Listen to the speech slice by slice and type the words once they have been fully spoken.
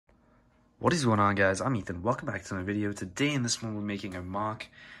What is going on, guys? I'm Ethan. Welcome back to my video. Today in this one we're making a mock,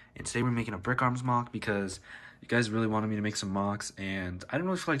 and today we're making a brick arms mock because you guys really wanted me to make some mocks, and I didn't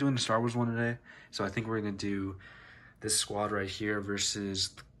really feel like doing the Star Wars one today, so I think we're gonna do this squad right here versus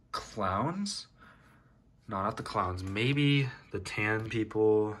the clowns. No, not the clowns. Maybe the tan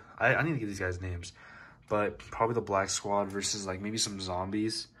people. I need to get these guys names, but probably the black squad versus like maybe some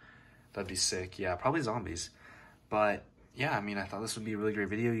zombies. That'd be sick. Yeah, probably zombies, but yeah, I mean, I thought this would be a really great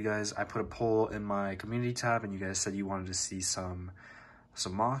video, you guys. I put a poll in my community tab, and you guys said you wanted to see some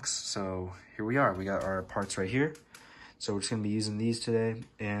mocks. So here we are. We got our parts right here. So we're just gonna be using these today,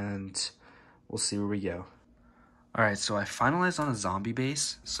 and we'll see where we go. All right, so I finalized on a zombie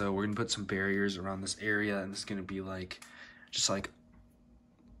base. So we're gonna put some barriers around this area, and it's gonna be like, just like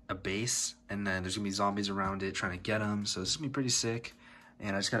a base, and then there's gonna be zombies around it trying to get them. So this is gonna be pretty sick.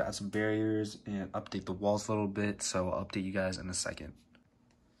 And I just gotta add some barriers and update the walls a little bit, so I'll update you guys in a second.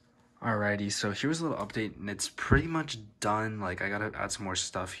 Alrighty, so here's a little update, and it's pretty much done. Like, I gotta add some more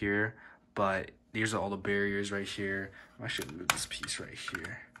stuff here, but these are all the barriers right here. I should move this piece right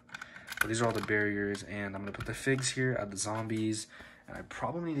here. But these are all the barriers, and I'm gonna put the figs here, add the zombies, and I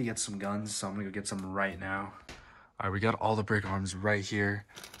probably need to get some guns, so I'm gonna go get some right now. Alright, we got all the brick arms right here.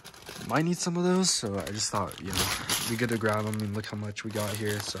 Might need some of those, so I just thought, you know, it'd be good to grab them, and look how much we got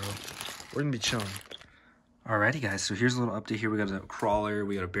here, so we're gonna be chilling. Alrighty, guys, so here's a little update here. We got a crawler,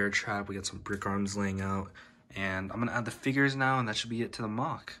 we got a bear trap, we got some brick arms laying out, and I'm gonna add the figures now, and that should be it to the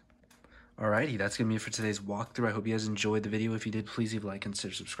mock. Alrighty, that's gonna be it for today's walkthrough. I hope you guys enjoyed the video. If you did, please leave a like,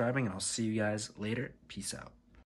 consider subscribing, and I'll see you guys later. Peace out.